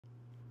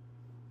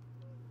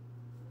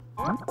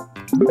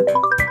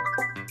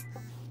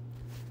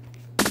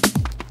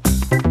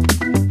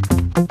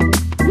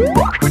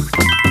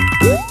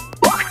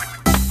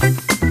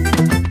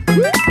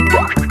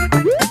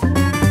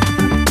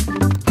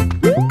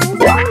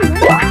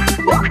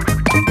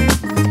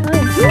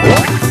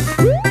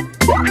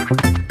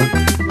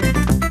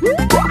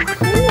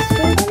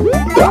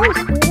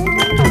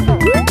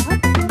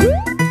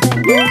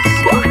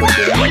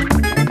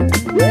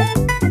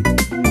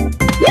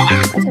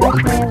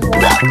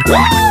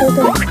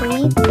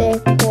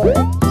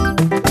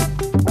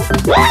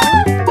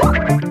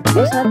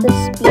Just have to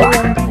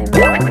speedrun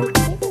timer.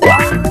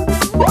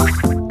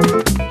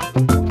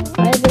 I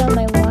have it on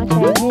my watch,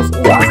 and this isn't the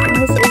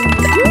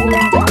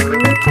speedrun timer.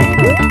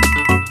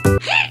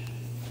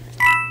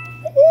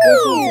 This is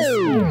the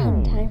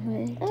speedrun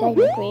timer,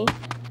 technically.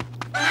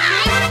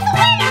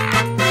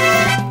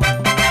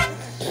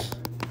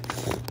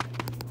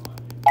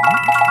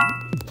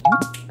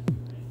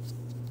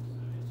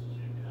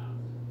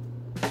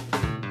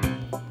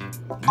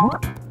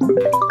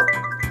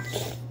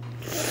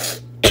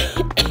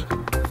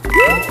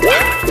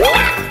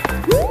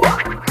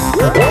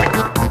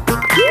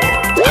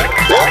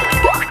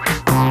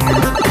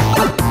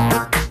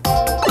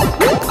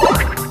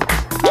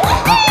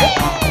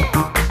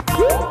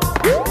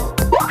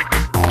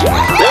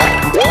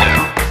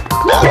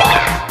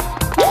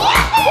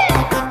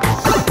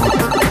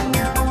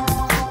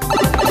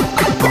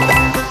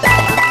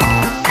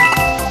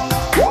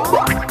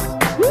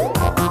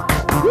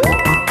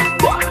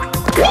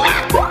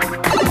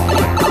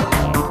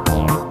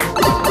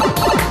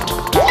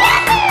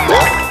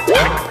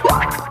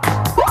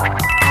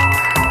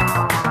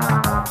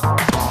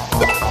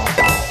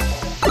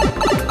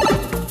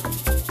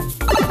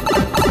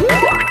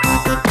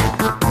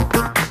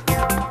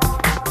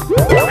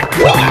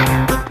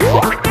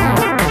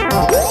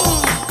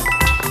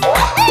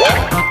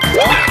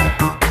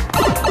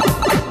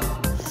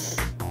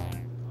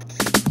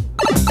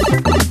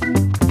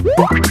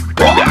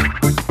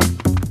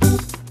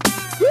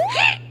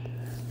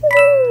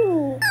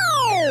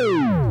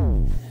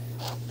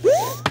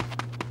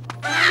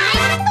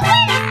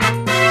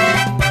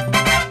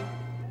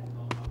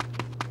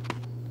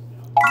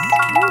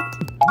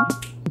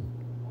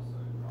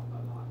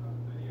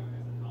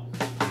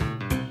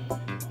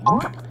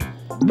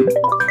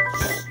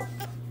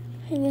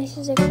 And this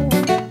is a cool one.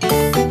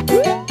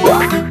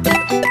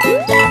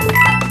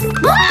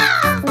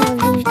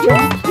 These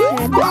jump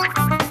pads.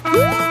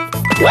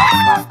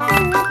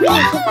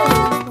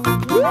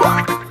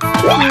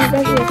 There's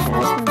actually a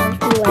fast one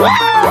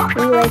if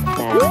we like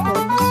fast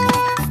ones.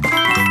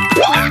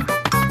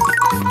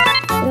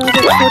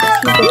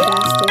 It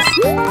also takes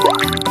you the fastest.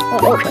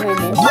 Oh, and I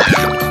missed.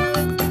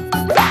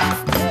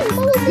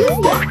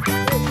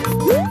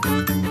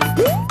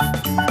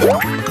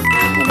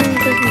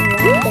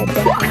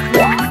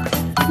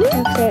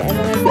 Okay, and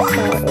then I'm gonna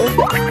start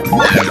over.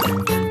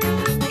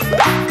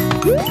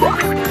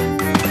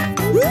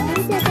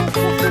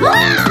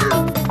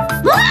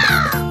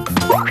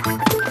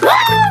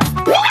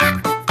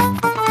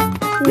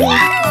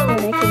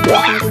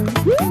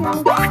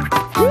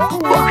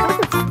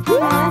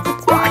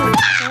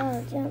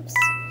 Jumps.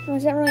 I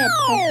wasn't really a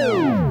tough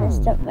one. I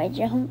messed up my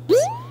jumps.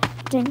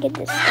 Didn't get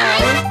the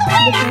style.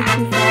 This one's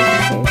too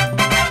faster.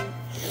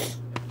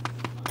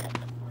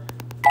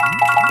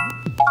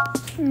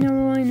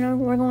 Now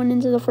we're going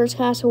into the first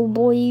castle,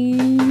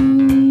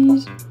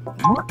 boys.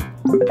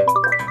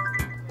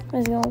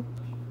 Let's go.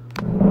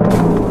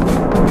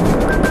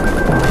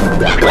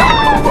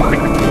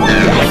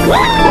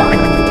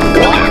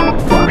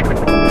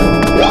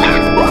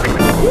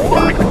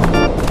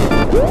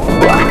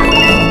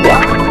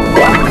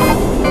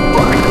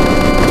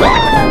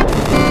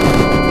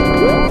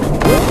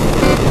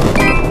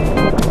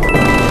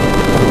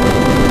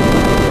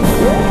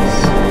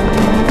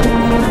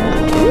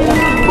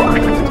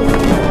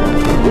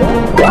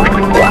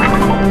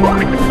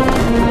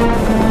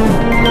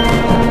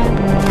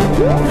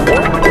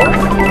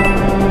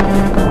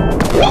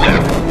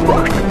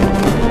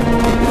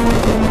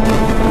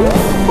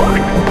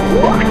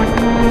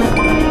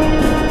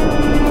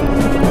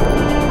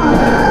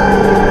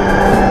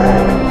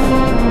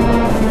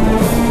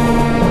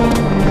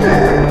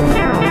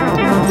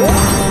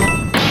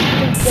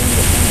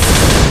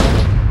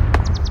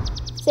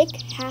 It's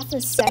like half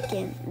a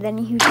second, then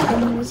you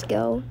just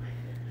go.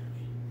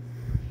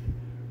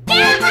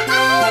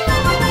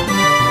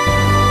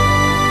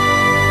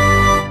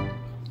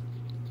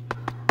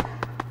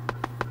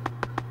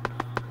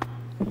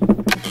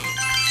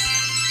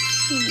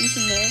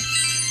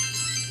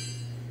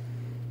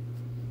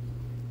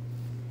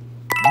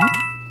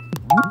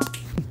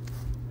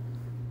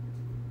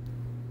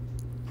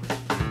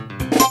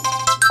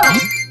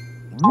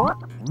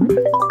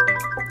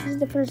 This is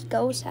the first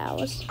ghost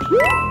house. Okay,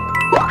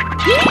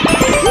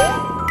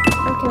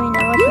 we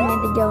know which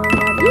one to go in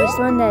there, but this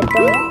one that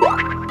don't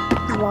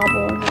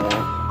wobble in there.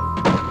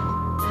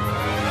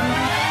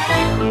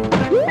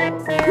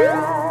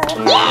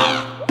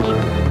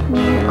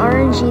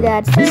 RNG,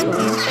 that's this one.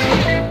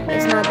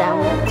 It's not that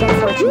one. It's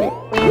unfortunate.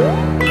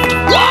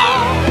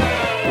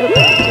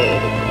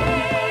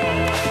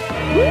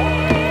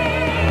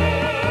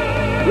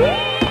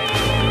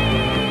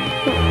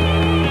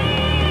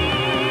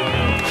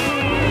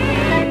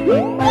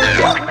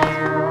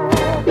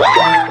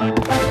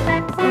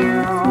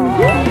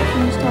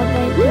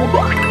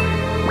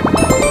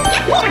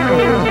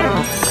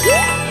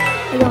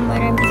 I don't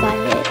mind, I'm got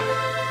it.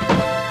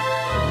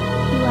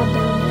 You got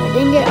down there. I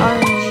didn't get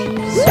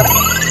RNGs.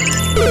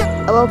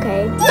 Oh,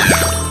 okay.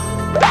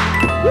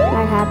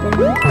 That happened.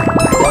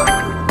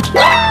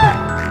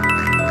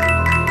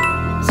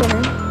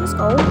 Center. Let's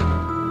go.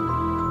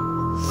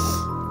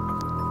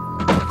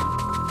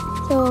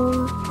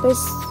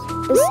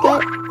 So,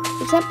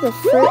 except the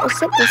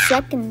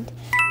second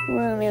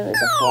room, it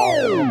was a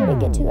fall. We were gonna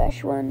get to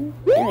 -1,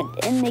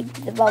 and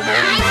the bubble.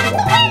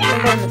 We're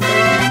going to the third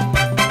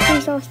one.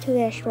 There's also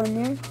 2-1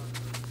 there.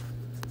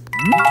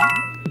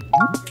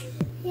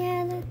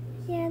 Yeah,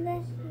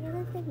 that's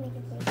like make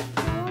it pretty.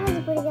 That was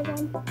a pretty good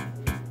one.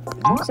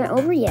 It's not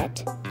over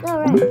yet.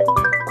 Alright. We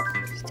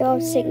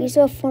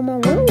still have 4 more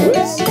rules.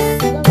 There's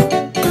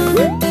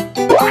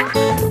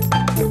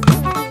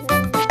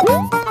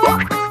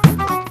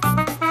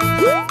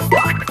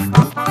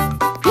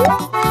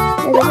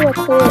a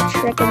cool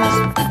trick in this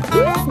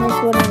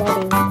one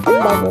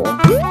bubble.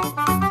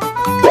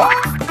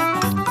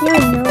 Yeah,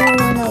 no,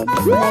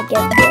 when I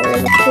get there,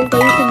 the cool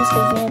way you can just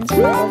advance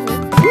over.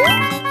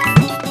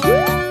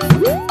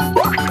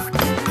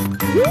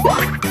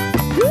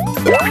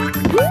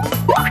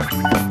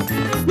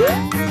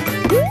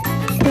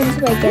 Once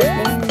I get there,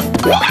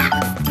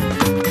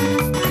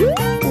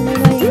 and then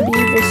I can be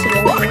this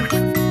over.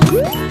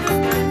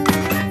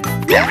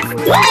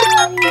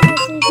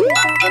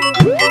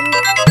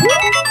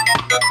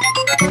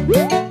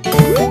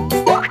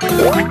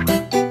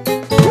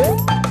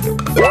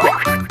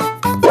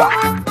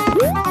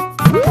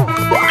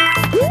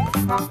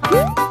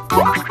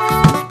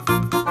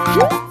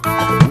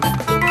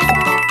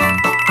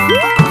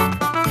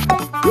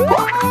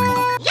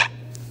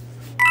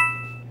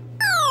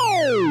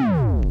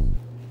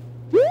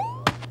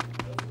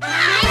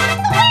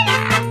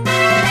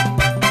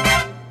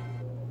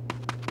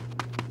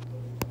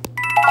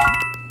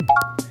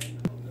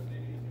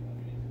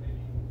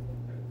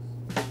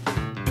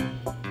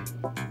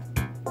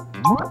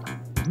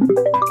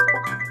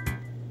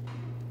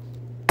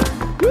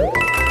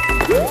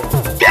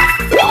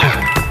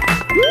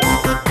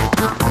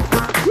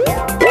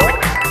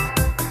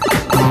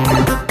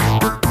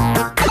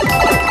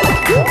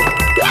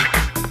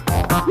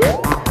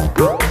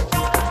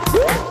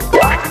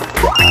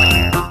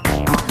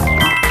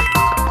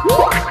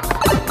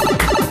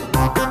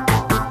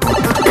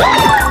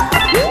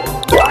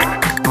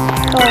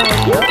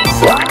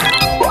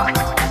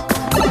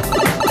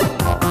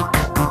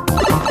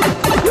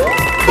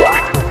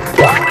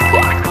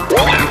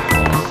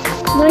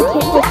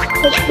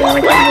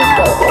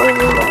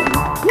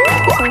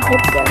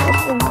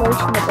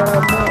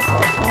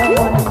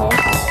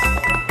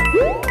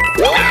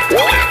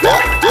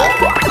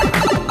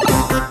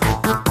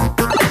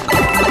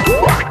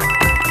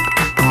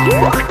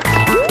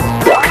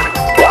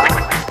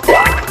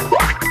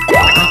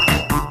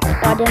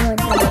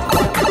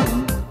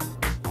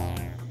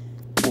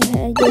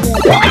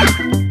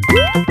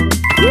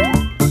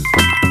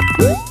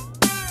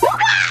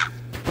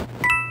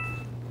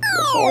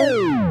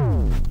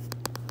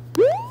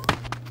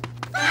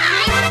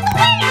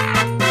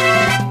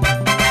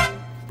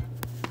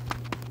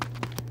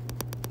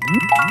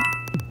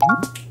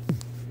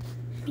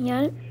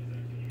 Yeah.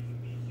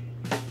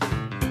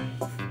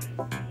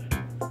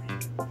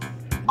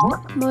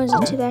 What is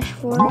it,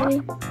 2-4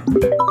 already?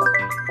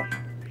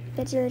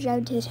 That's your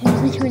job to attend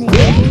the tornado.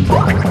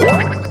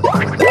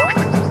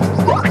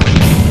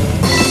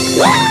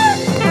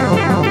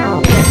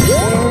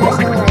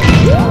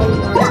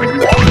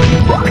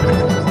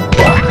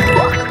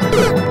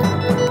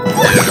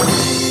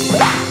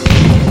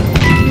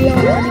 You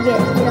don't want to get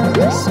hit on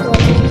this skull.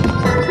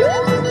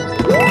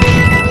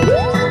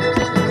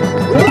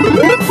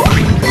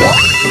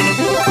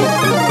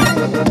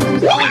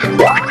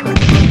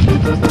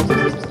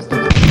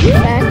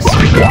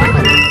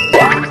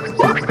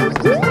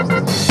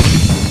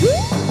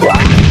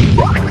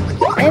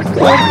 I've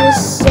played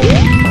this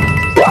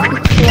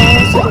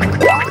before,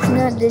 it's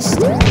not this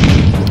time,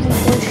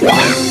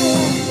 unfortunately.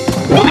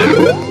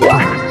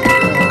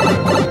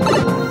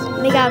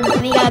 We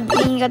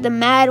got the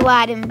Mad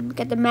Lad and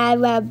got the Mad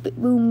Lad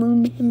Boom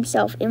Boom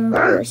himself in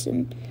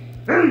person.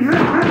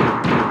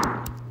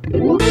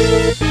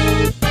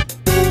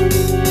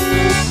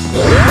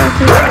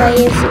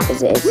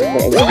 It's a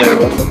very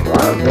difficult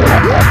one.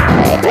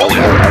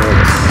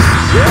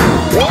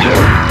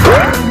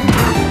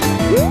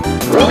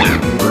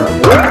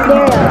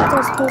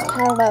 That's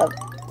kind of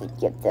a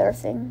get there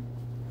thing.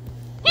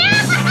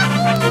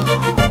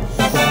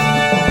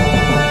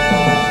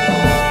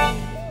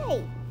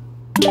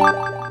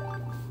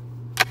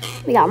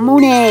 We got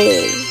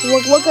Monet.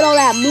 Look at all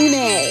that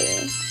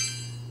Monet.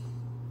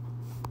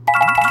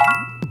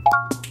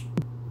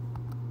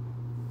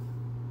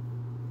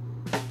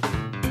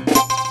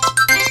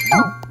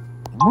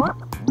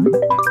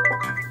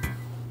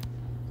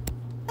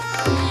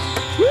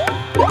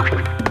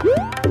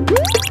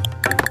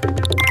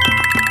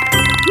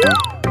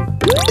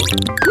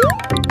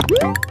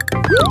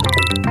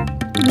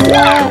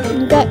 Yeah,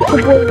 you got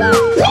Cowboy back.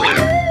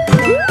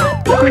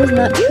 He was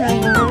not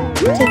trying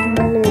to take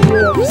another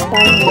view of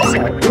Spiny, so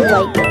we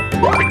like it.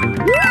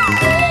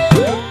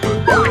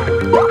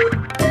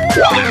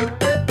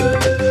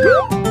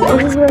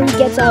 This is where he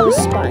gets all his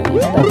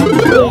Spinies, but he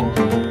couldn't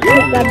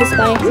grab the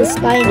Spinies because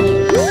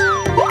Spinies.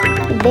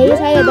 They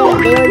decided that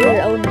they were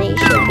their own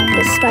nation,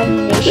 the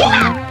Spiny Nation.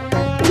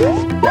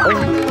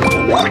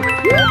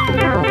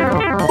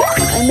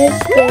 I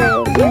missed the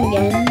win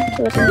again,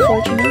 so it's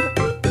unfortunate.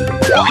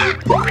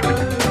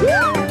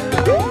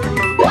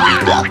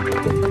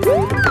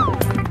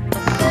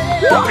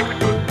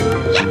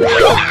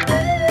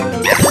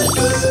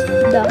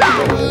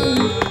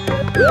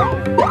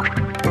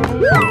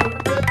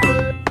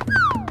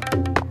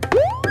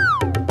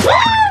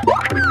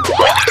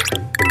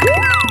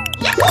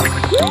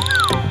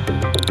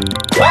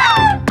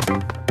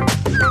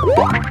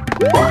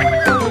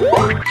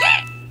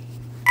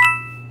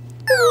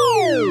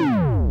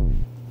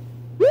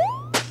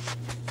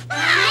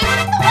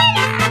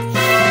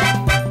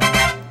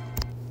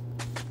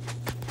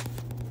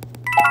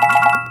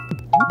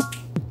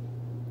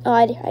 Oh,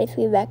 I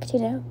flew back to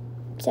now.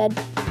 Sad.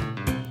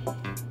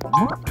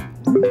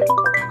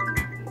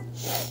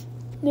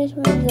 This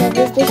one's a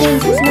regular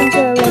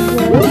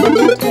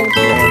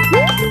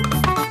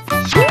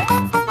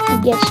He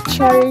gets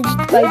charged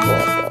by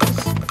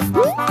borders.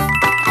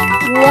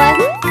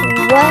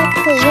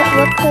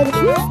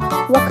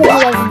 What could he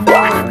have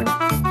done?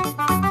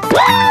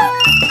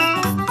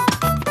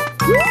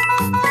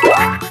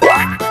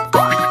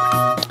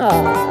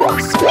 Oh,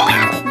 that's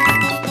sad.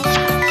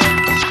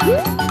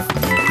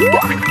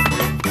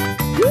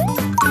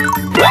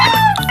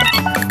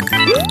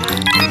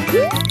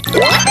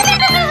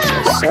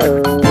 So,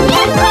 we're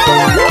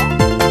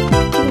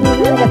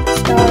gonna get the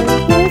star.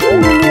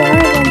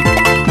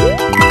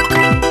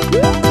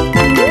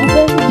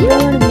 You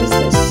don't want to miss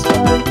this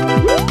star.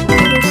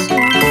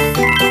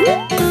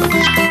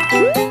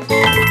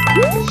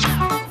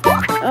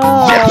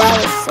 Oh, that was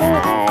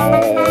sad.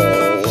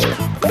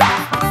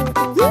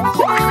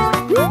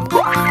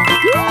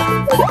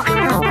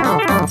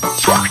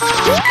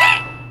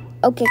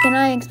 Okay, can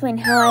I explain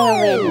how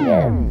I landed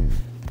it?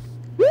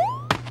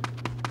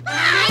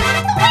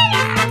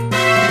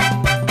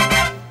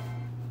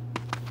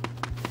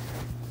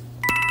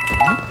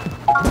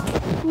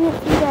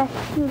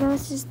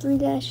 This is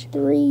 3-3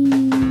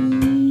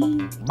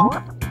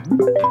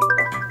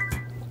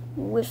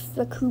 with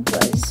the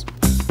Koopas.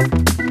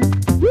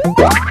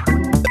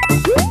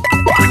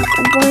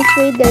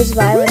 Unfortunately, there's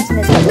violence in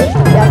this level.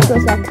 You have to go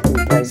with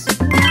Koopas.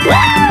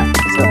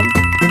 So,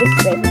 this is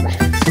very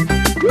violence.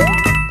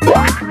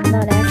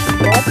 Not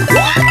actually.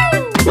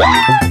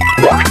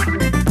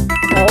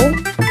 No.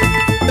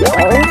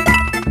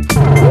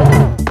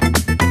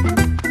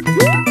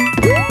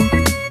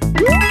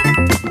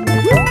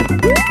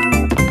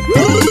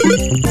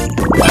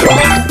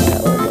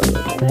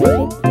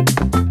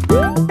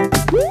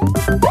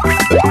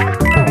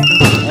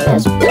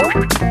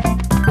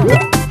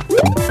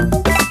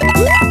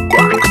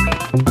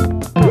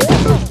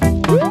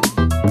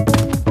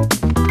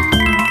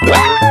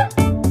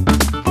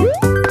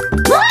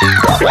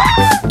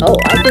 Oh,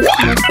 I just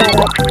messed that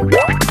up. I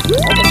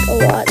just a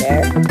lot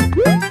there.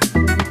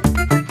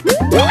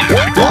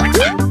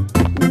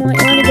 I want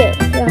to get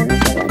hit on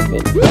this one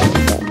thing.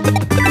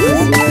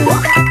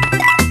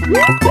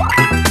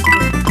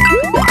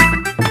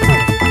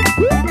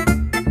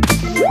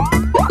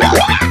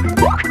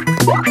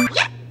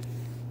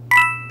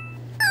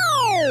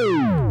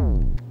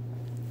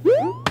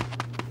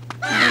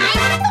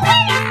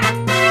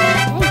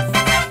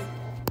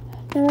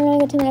 Now we're gonna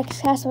get to the next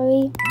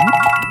castle.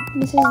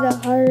 This is the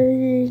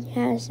harder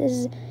castle. This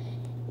is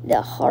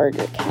the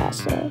harder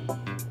castle.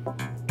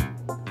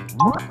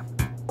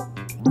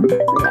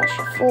 Dash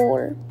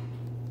 4.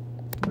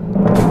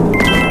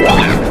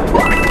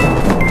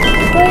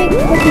 But it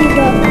could be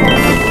the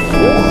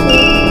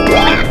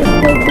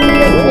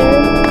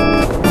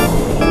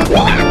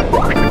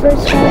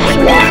first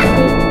castle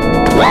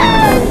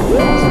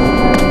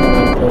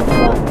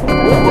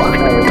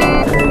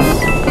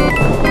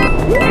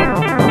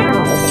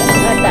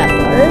not that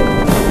part.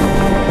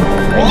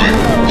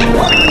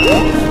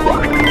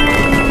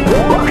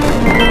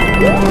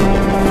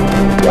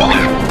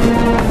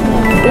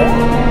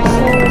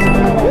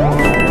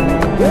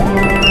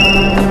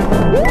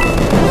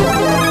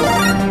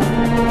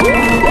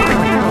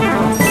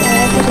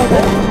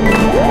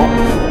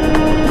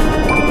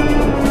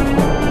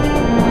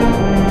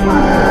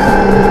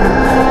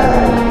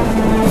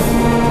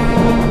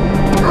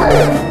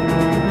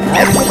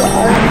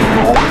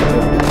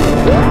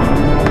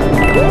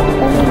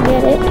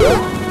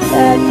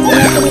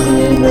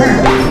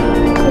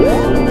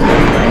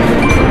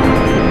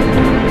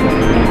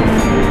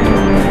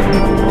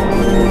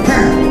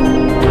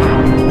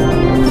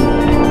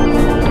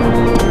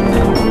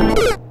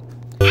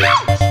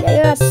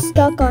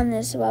 Stuck on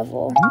this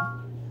level.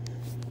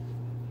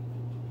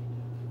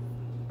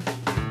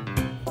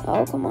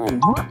 Oh, come on.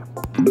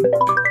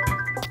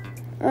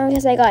 Oh,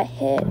 because I got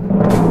hit.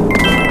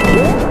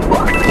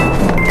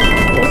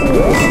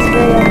 This is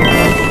very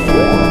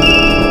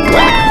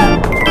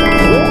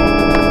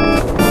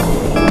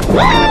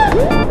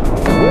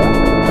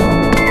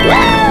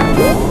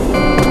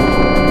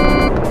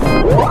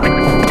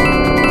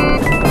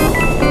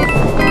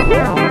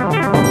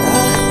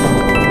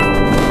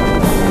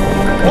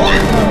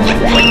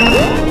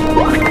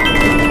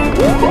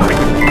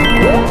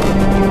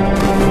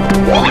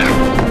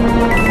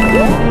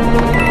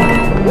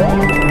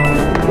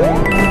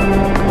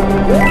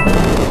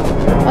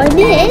I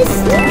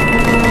missed.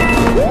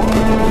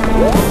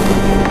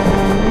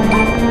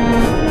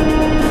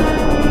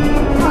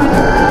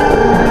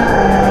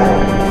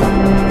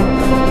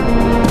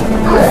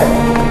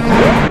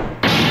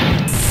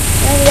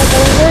 Now we got the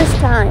first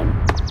time.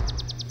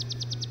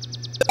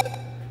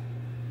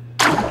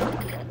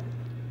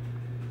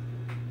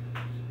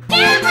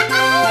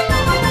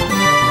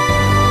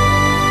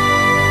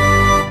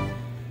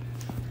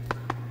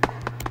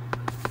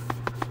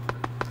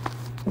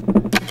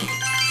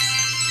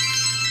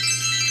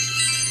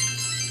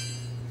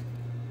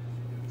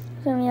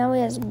 So now we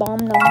just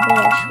bombed on the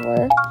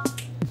shore.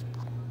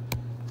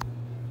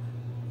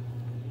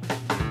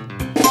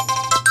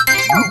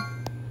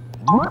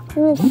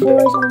 Number 4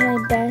 is one of my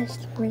best.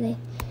 Really,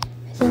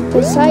 I think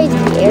besides the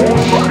air.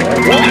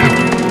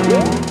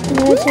 And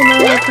that's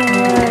another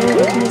camera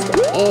needs to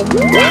end.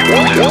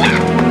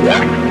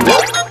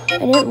 I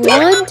didn't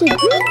want to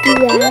do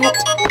that.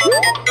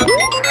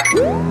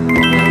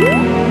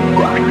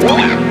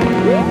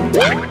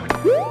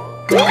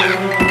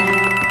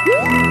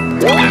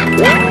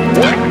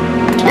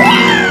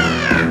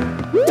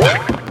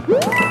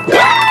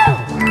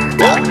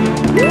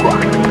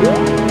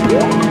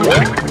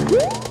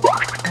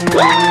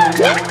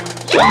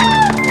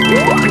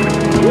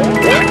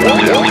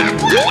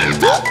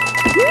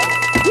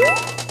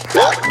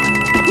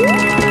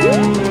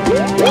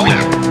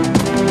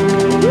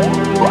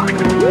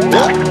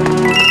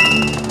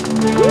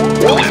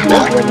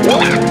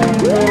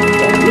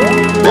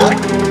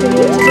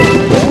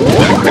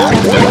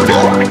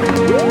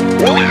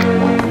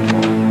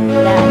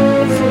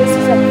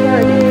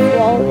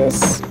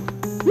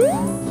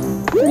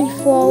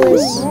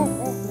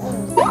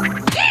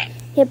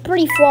 Yeah,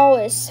 pretty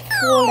flawless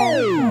for that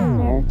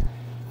there.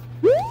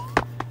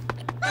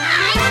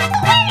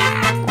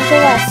 I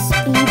got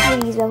speed for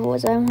these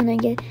levels. I want to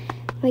get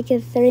like a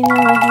 30 minutes.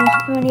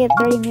 I want to get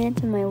 30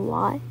 minutes in my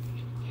lot.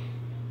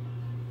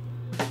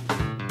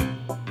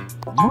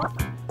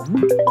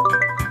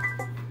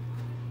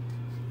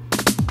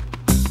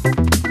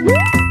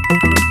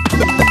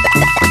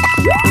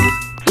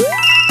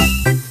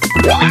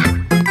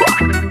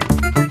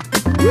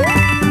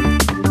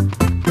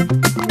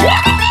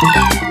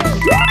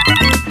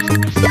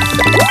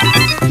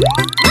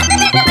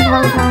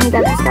 Finally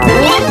got the starter.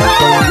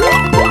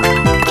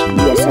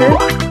 Yes, sir.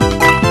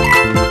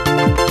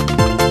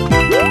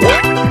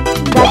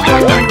 That's why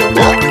I'm going to go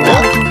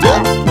fast.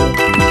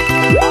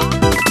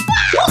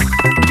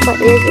 But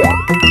it is ready.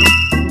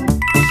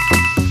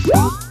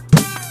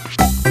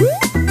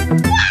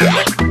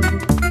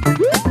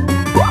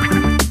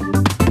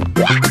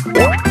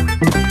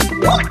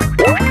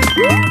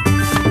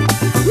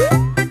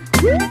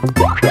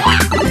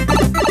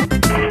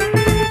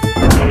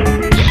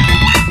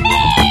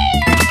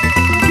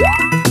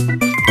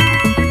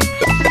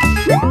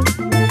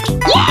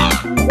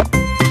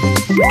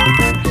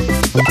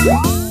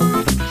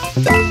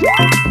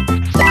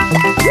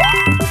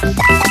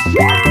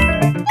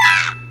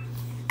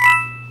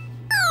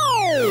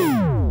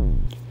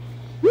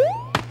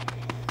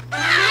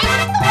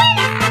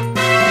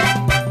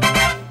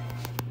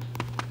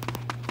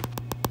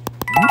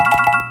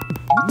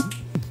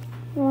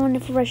 We're on to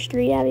Fresh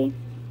 3, Abby.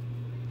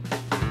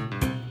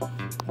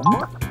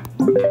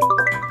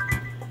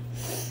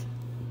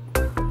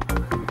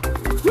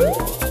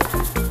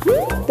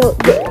 So,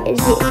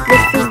 this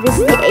is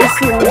the AC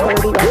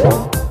 130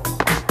 level.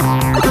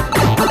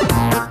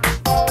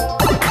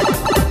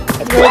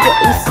 It's really the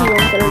AC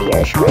 130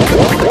 airstrip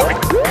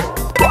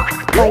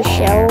by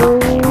Shell.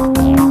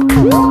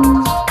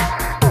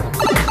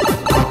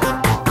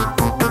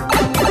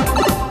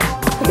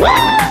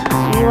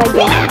 You like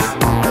the AC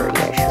 130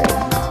 airstrip.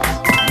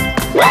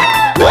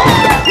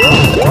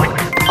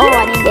 Oh,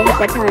 I didn't get hit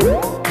that time.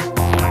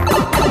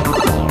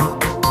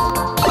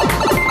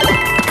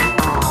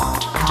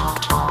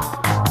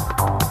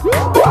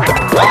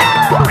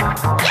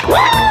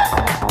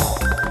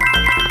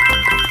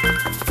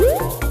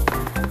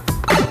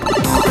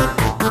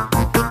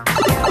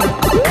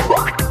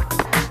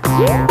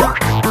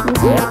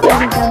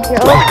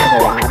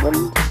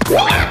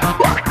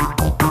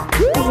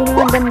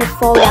 Them to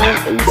fall down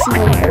AC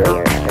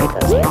earlier straight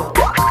goes.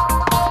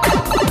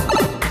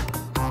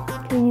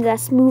 We need that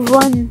smooth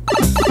run.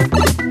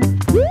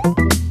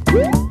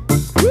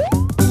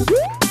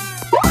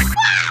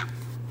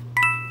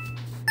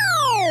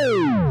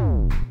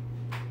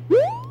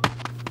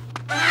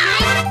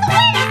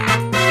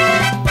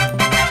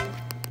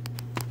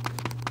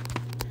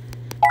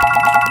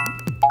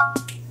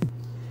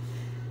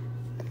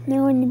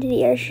 Now we're into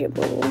the airship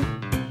level.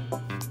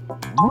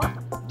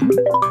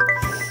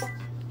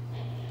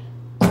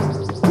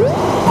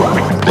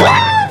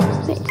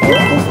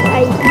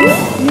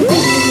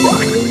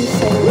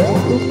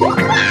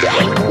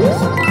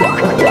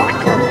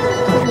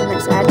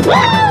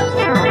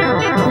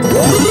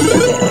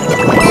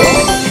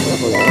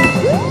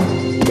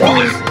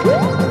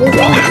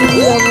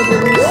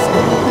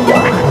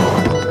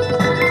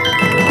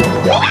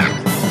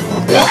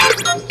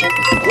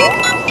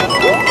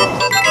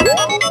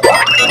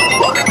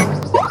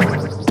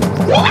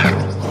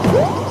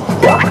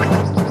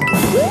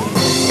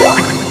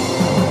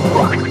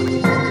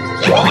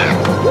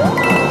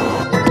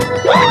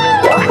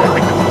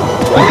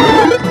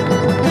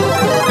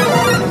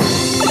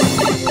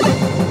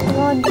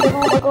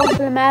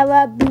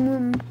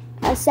 Boom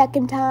a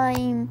second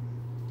time.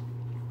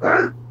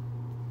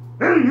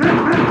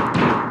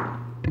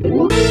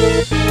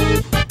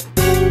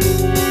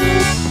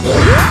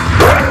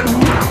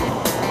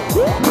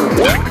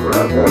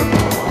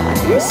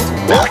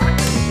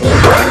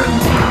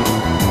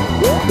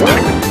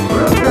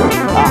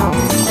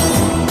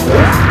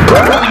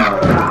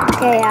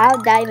 Okay,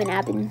 how'd that even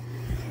happen?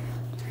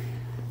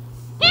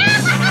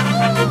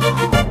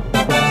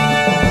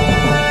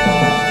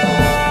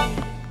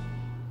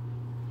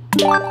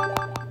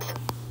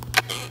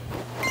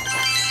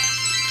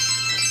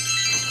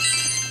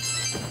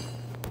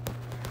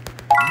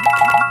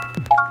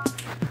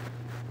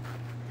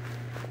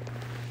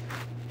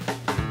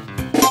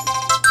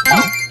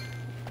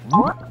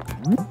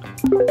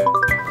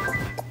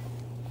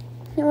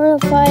 Number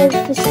 5,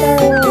 the star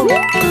world.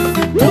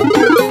 Level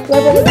of the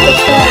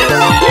stars.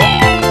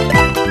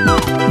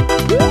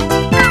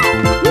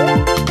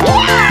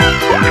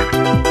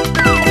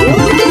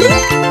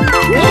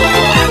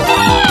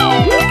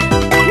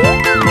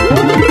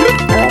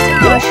 That's a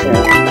mushroom.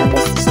 That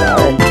is the star.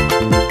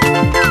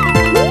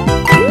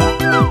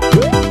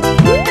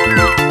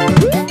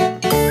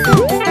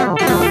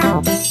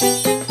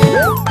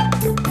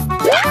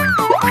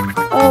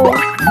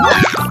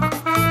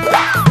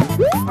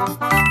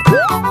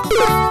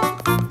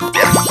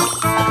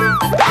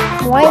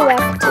 Why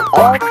left?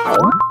 Okay.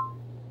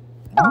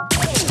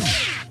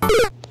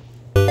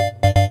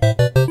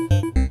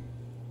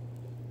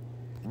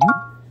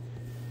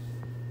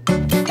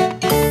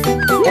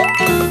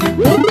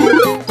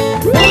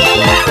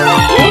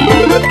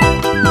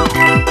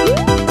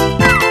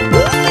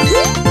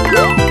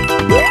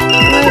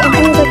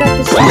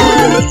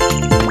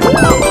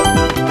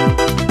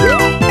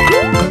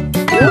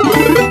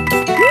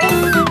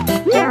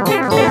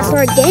 That's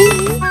our game.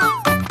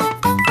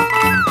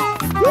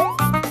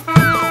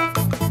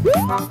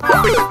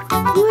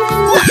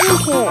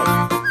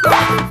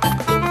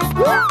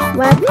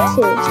 Whack 2.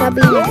 Stop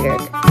being a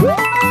jerk.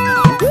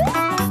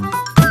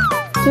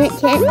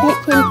 Can't.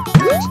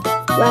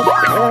 Whack.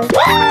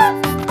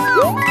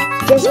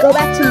 Just go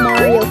back to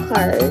Mario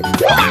Kart.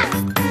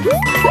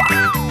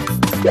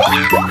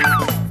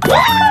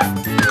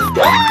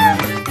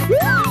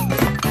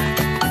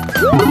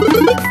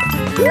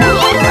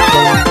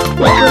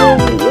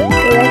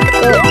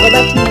 Go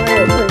back to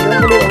Mario Kart.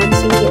 Nobody wants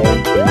you here.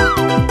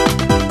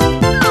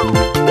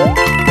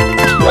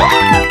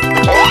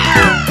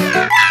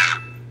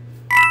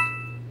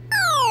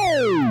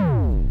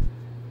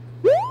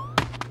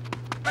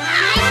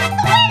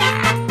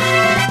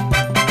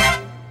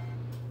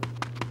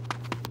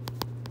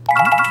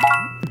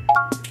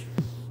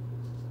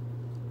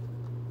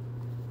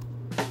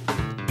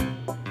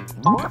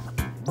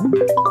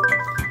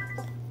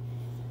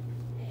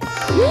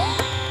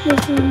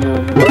 This is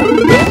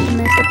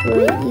mess up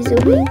really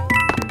easily.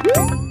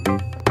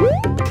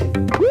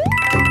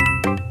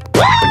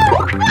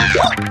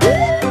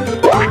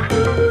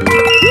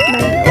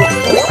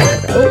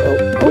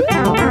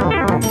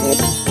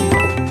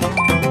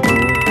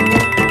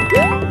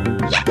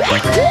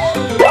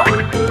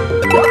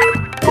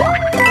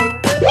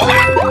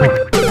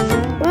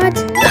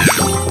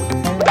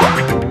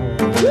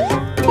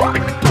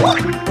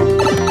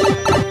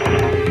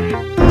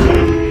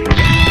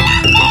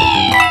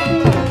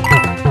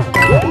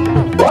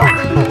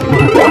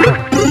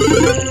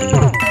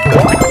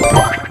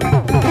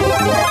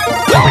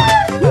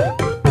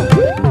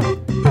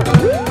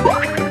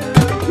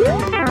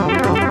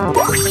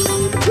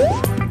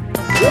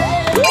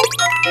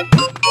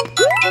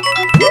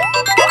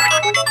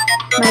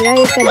 My guy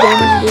is got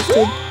damage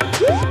boosted.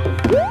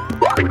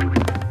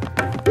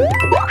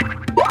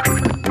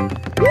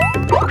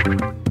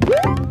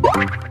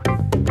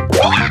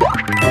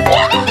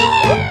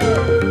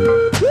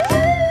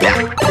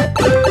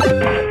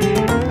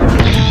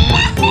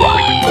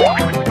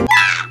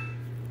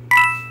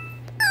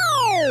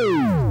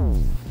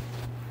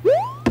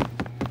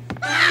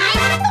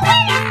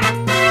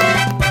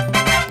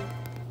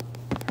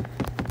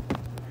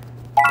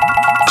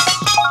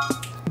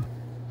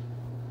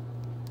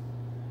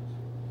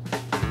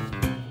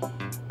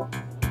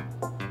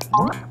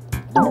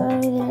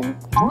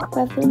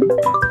 Weapon.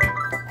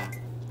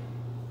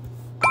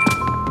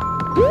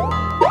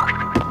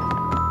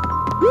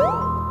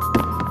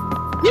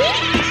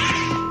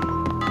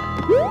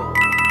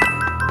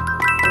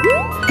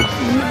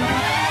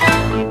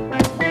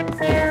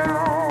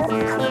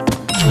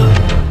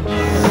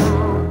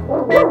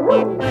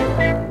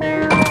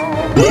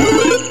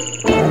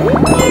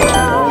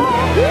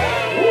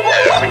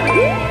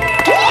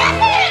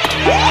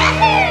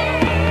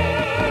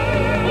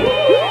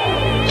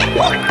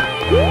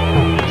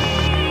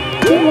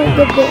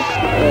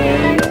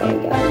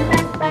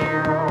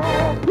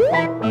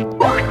 Definitely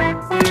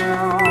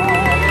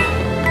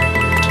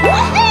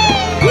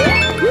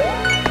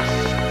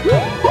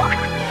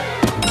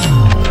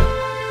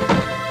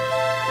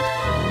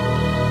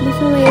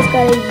just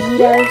gotta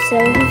eat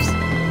ourselves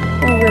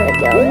over a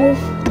goes.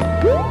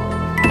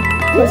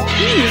 Because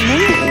he's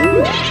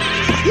not.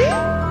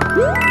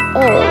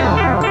 Oh.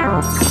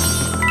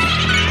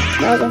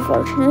 That was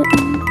unfortunate.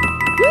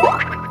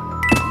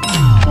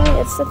 Alright,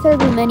 it's the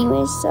third room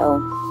anyways, so.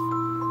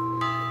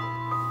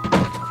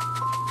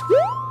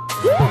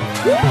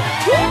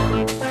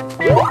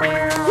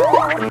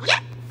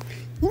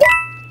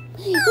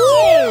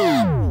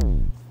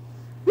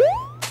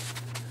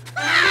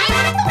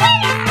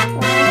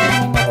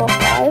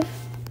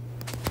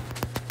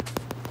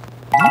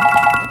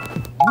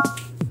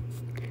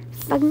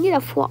 I can get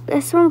a flaw.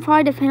 This one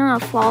probably depending on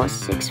a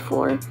flawless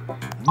 6-4.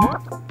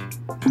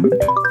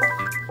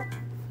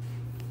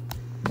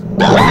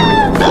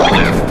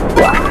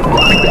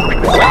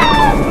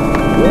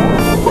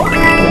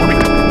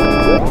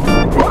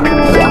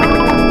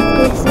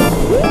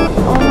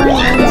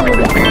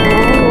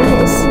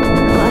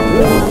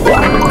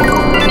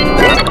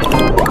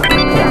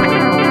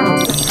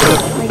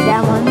 Like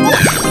that one.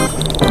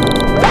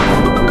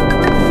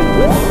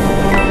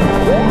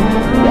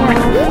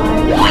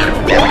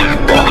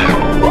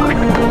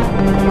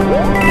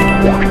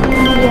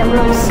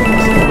 Row 6.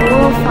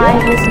 Row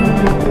 5 isn't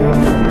even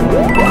good.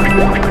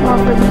 Well,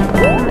 for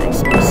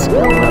the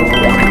skill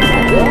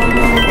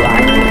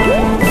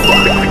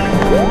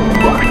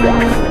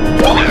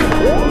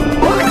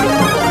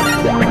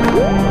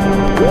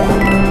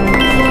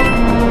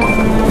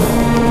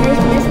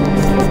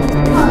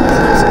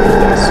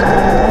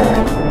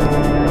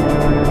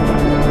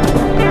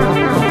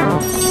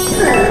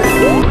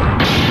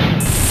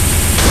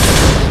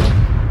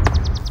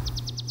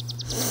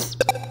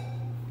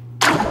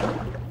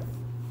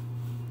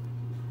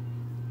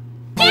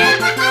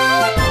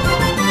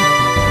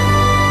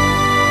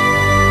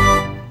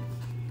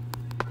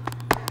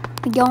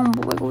Going,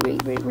 boy. We're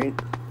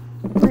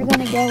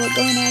gonna go. We're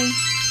going out.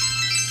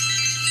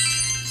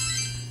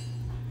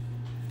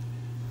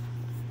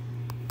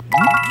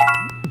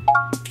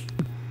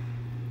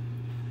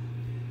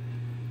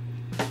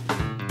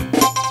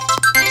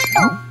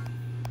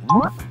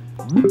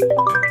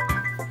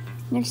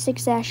 There's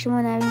 6 actually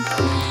one out.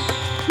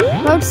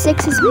 Road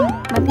 6 is,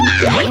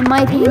 in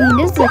my opinion,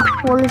 this is the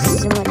course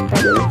is much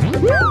better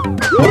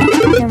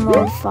than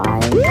Road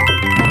 5.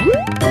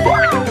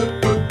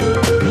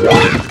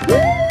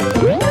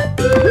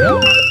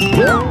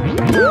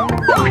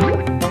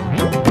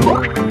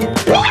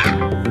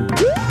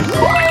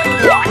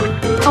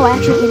 Oh, I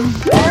actually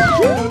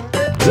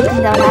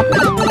didn't that happen.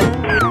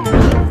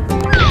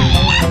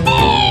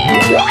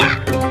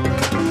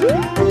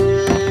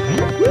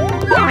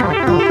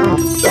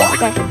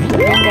 Okay,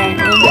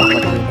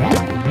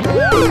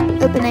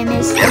 open, I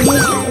missed.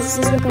 This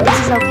is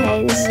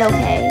okay. This is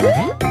okay.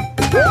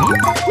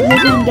 You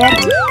can get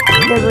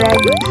the red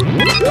coin.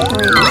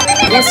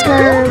 Yes,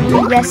 sir.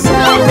 Yes, sir.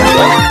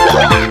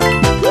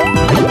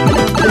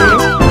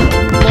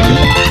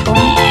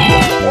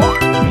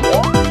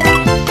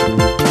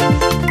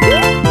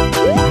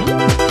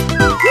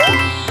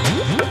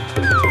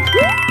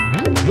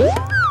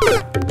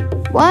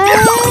 What?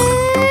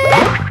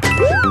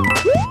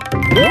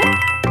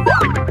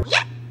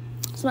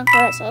 It's not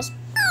carrot sauce.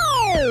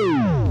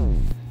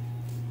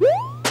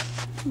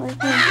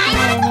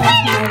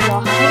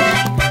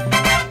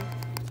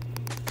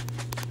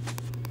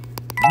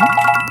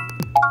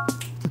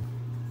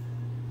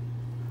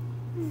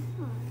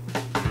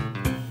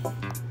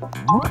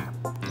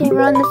 Okay,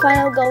 we're on the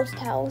final ghost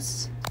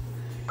house.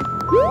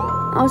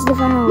 Also the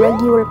final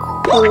regular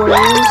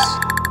course.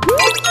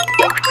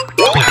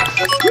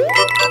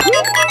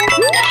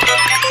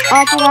 Oh,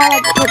 I forgot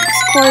what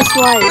this course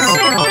was.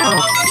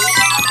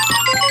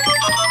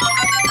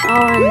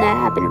 Oh, and that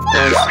happened, of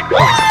course.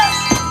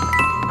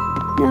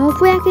 Now,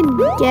 hopefully I can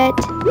get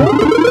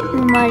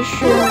the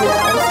mushroom.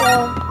 So,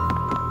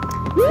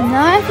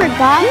 now I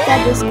forgot that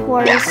this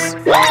course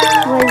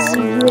was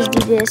USD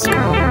this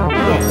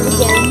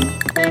again.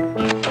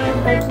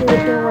 Go to the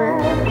door.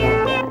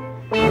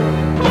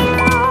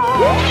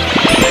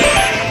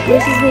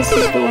 This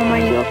is the one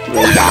where you have to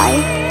die.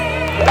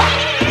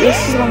 This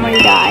is the one where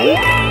you die,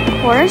 of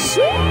course.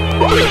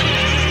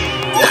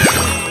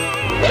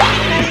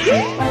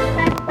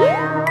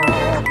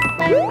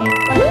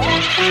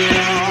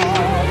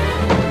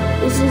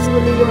 This is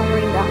really the one where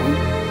you die.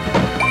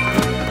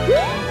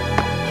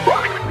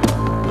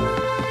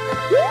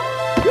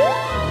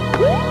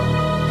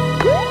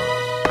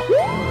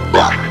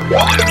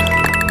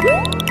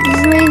 This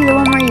is really the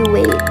one where you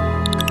wait.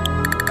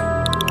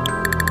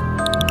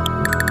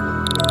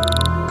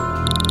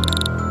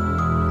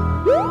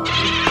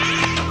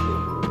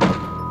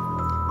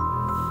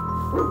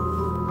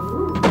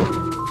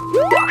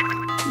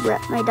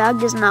 My dog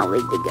does not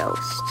like the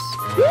ghosts.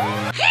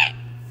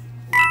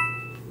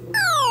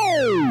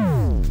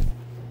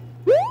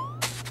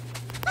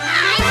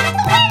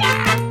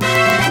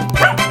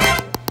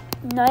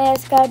 Now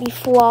it's gotta be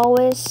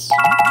flawless.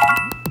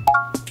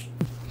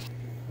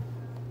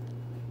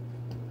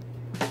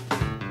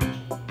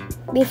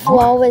 Be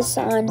flawless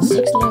on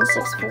 60 and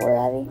 64,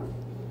 Abby.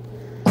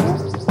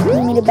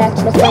 We need it back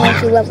to the final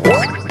 2 levels.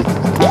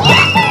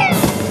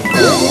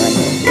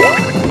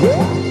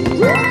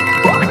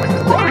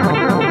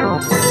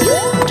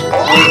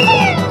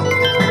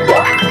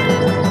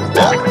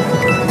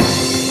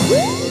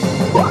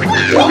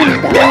 I'm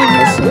gonna die in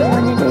this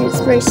one. It is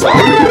very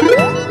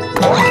sad.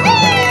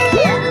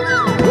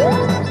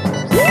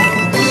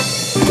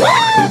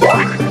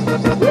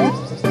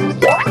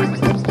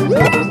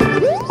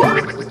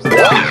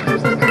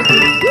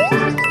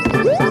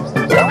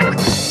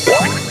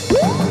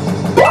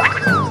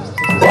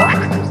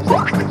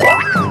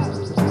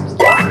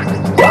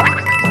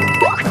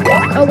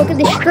 Oh, look at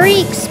the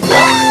streaks!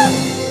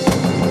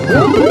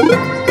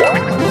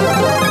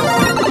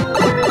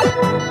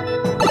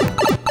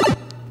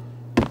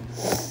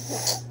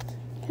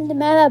 The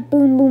man that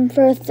boom boom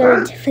for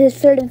the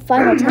third and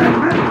final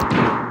time.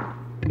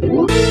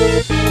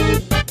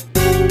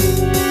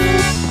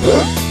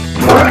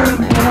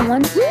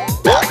 One.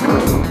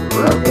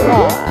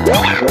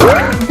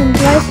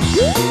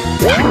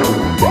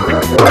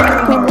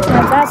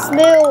 That's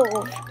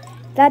smooth.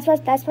 That's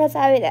supposed to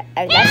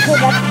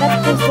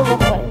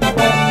look like.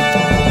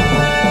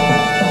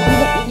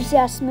 You see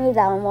how smooth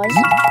that one was?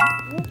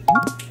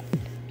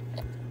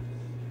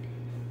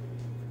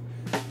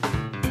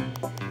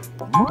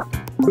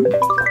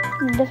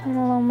 The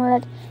final one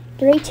was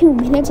 32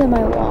 minutes on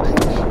my watch.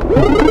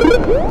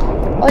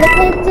 All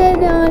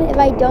depends on if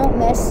I don't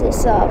mess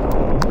this up.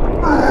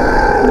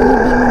 We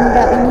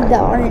need the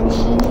RNG.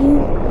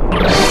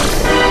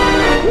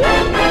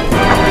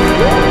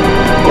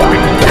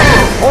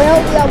 Oil,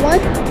 we got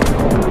one.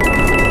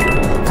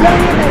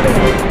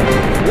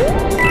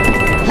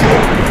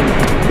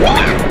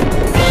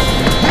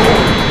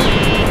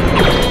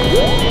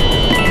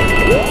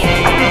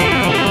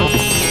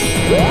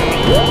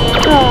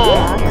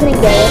 Oh, I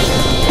couldn't get it.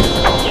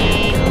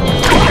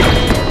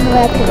 No, I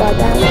forgot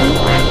that one.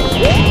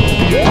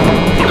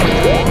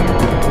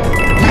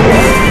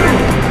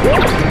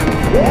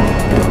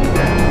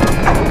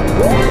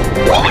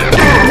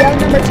 Yeah,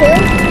 number 2.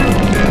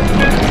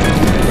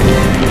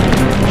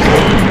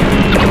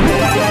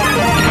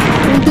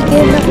 We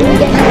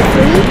get number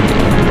 3.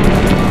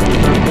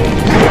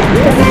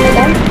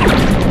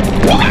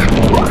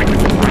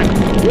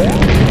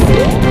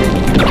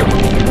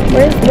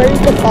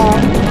 Where's the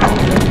bomb?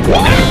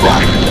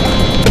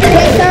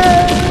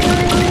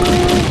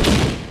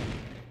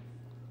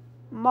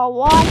 My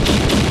watch is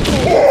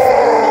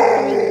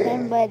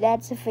but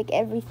that's to fix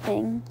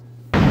everything.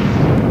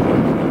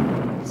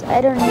 So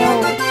I don't know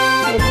what the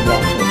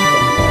actual thing is.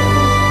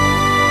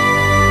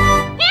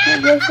 I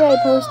guess I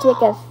posted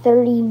like a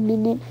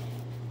 30-minute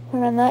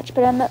match,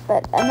 but I'm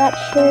not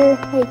sure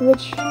like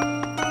which.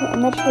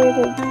 I'm not sure if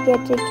it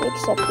gets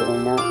accepted or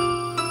not.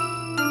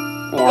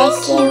 I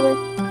also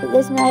for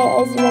this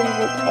night as well as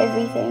like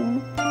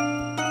everything.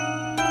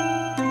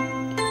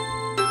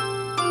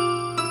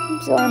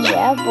 So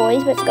yeah,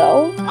 boys, let's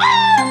go.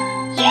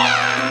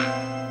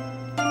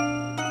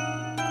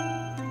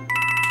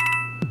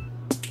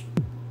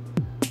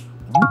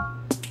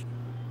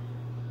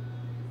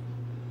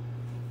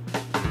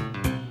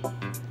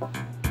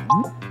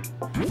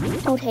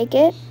 I'll take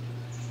it.